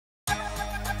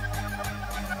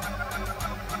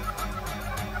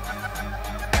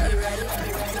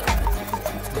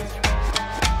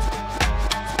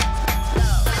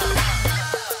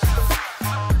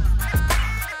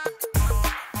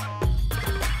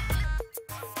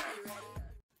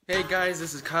Hey guys,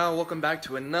 this is Kyle. Welcome back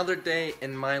to another day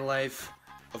in my life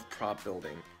of prop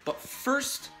building. But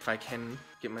first, if I can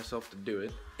get myself to do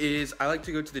it, is I like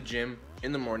to go to the gym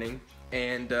in the morning,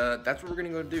 and that's what we're gonna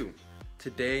go do.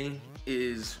 Today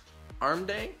is arm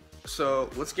day, so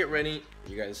let's get ready.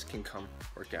 You guys can come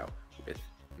work out with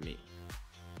me.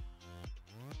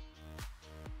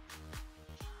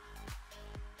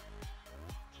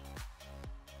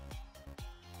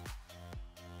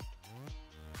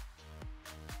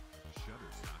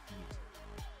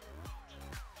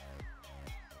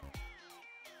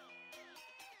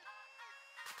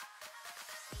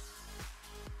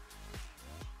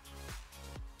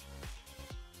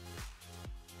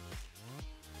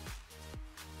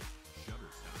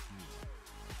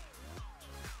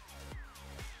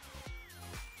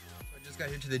 Got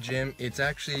here to the gym. It's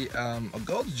actually a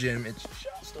Gold's gym. It's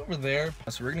just over there.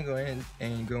 So we're gonna go in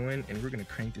and we're gonna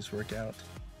crank this workout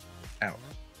out.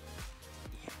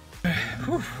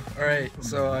 Alright,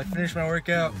 so I finished my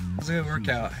workout. It was a good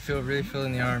workout. I feel really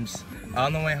in the arms.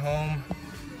 On the way home,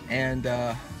 and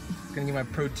gonna get my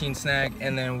protein snack,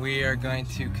 and then we are going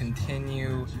to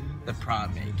continue the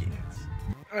prop making.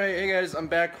 Alright, hey guys, I'm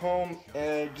back home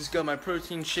and just got my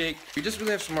protein shake. We just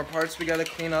really have some more parts we gotta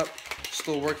clean up.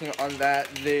 Still working on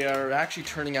that. They are actually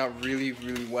turning out really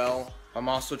well. I'm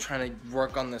also trying to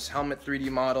work on this helmet 3D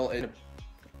model. It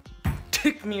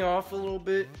ticked me off a little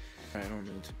bit. I don't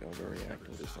need to be overreact.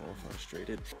 I'm just a little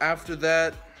frustrated. After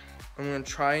that, I'm gonna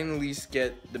try and at least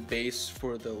get the base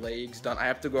for the legs done. I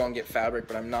have to go and get fabric,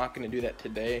 but I'm not gonna do that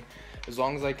today. As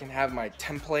long as I can have my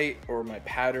template or my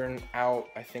pattern out,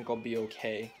 I think I'll be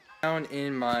okay. Down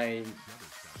in my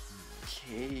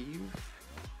cave,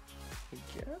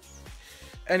 I guess.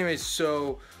 Anyways,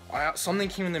 so something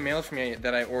came in the mail for me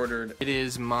that I ordered. It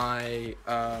is my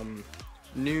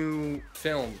new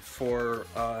film for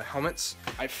helmets.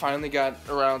 I finally got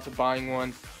around to buying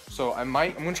one, so I'm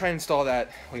gonna try and install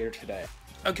that later today.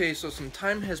 Okay, so some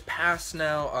time has passed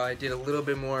now. I did a little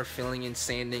bit more filling and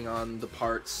sanding on the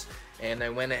parts, and I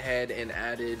went ahead and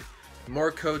added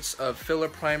more coats of filler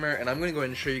primer, and I'm gonna go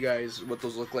ahead and show you guys what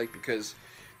those look like because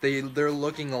they're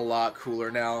looking a lot cooler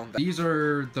now. These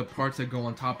are the parts that go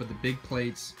on top of the big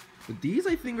plates. But these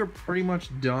I think are pretty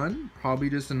much done. Probably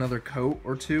just another coat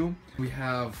or two. We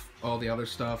have all the other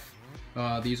stuff.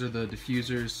 These are the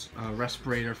diffusers,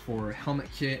 respirator for helmet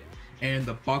kit, and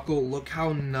the buckle. Look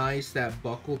how nice that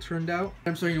buckle turned out.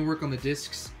 I'm starting to work on the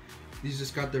discs. These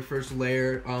just got their first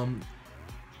layer.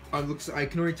 I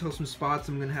can already tell some spots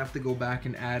I'm gonna have to go back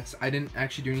and add. I didn't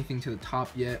actually do anything to the top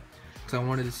yet, because I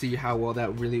wanted to see how well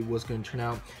that really was going to turn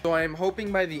out. So I'm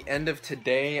hoping by the end of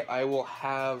today I will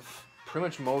have pretty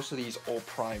much most of these all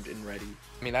primed and ready.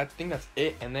 I mean, I think that's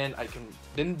it, and then I can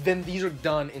then these are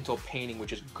done until painting,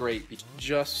 which is great. It's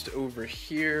just over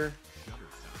here.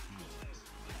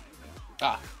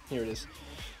 Here it is.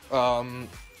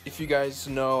 If you guys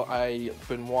know, I've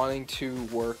been wanting to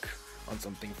work on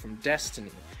something from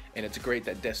Destiny, and it's great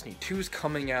that Destiny 2 is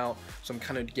coming out, so I'm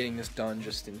kind of getting this done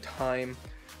just in time.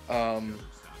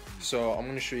 So I'm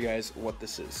going to show you guys what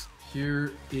this is.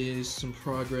 Here is some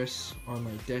progress on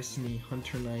my Destiny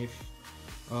Hunter knife.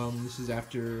 This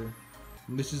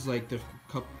is like the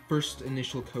first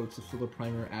initial coats of filler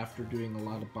primer after doing a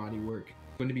lot of body work.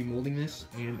 I'm going to be molding this,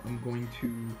 and I'm going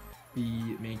to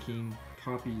be making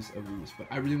copies of these, but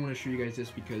I really want to show you guys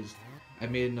this because I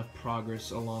made enough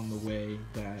progress along the way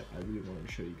that I really wanted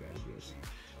to show you guys this.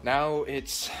 Now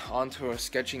it's onto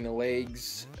sketching the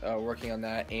legs, working on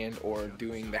that, and or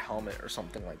doing the helmet or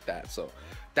something like that. So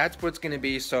that's what it's going to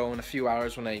be. So in a few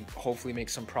hours, when I hopefully make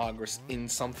some progress in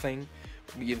something,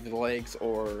 either the legs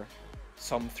or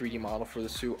some 3D model for the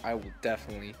suit, I will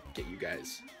definitely get you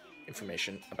guys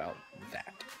information about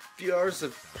that. A few hours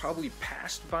have probably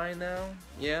passed by now.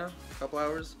 Yeah, a couple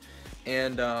hours.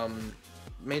 And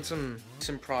made some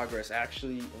progress.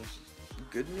 Actually,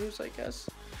 good news, I guess.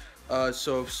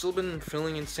 So I've still been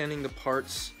filling and sanding the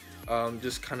parts,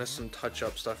 just kind of some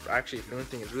touch-up stuff. Actually, the only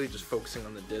thing is really just focusing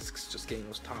on the discs, just getting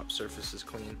those top surfaces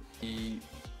clean. He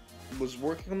was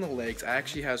working on the legs. I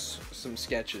actually have some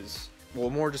sketches, well,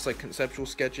 more just like conceptual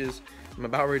sketches. I'm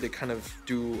about ready to kind of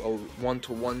do a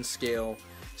 1-to-1 scale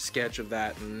sketch of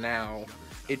that now.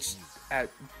 It's at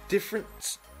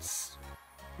different,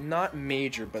 not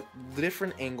major, but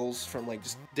different angles from like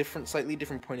just slightly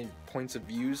different points of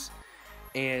views.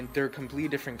 And they're completely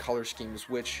different color schemes,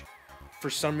 which for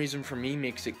some reason for me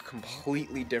makes it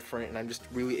completely different, and I'm just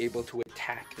really able to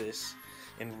attack this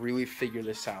and really figure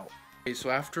this out. Okay, so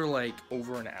after like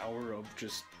over an hour of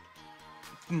just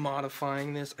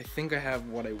modifying this, I think I have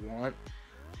what I want.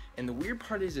 And the weird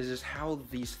part is just how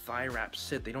these thigh wraps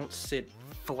sit. They don't sit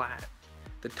flat.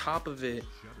 the top of it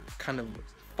kind of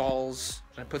falls,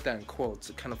 and I put that in quotes,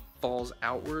 it kind of falls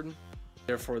outward.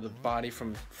 Therefore, the body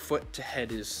from foot to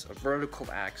head is a vertical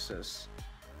axis.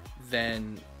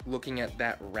 Then looking at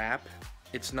that wrap,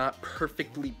 it's not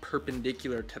perfectly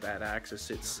perpendicular to that axis.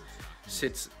 It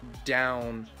sits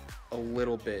down a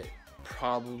little bit.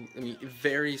 Probably, I mean,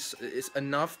 it's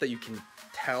enough that you can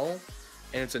tell,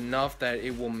 and it's enough that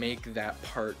it will make that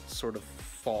part sort of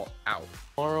fall out.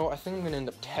 Tomorrow, I think I'm gonna end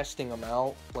up testing them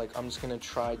out. Like, I'm just gonna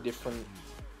try different.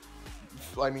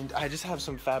 I mean, I just have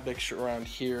some fabrics around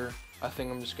here. I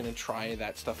think I'm just gonna try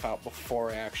that stuff out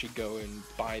before I actually go and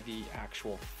buy the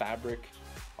actual fabric.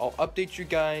 I'll update you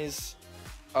guys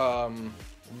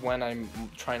when I'm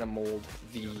trying to mold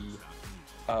the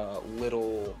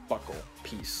little buckle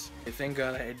piece. Thank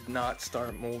God I did not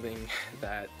start molding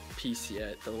that piece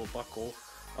yet, the little buckle.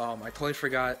 I totally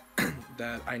forgot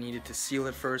that I needed to seal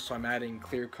it first, so I'm adding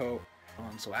clear coat.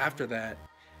 So after that,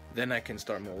 then I can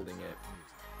start molding it.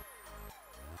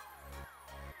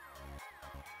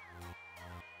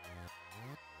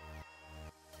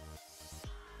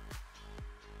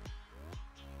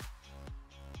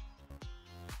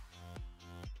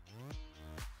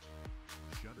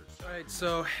 Alright,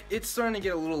 so it's starting to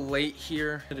get a little late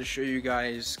here to show you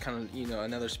guys kind of, you know,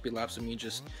 another speed lapse of me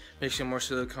just mixing more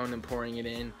silicone and pouring it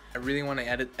in. I really want to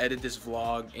edit this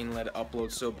vlog and let it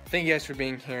upload, so thank you guys for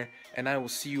being here, and I will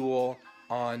see you all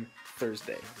on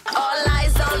Thursday. All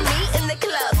eyes on me in the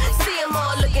club, see 'em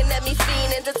all looking at me,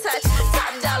 fiending to touch.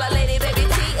 Top dollar lady, baby.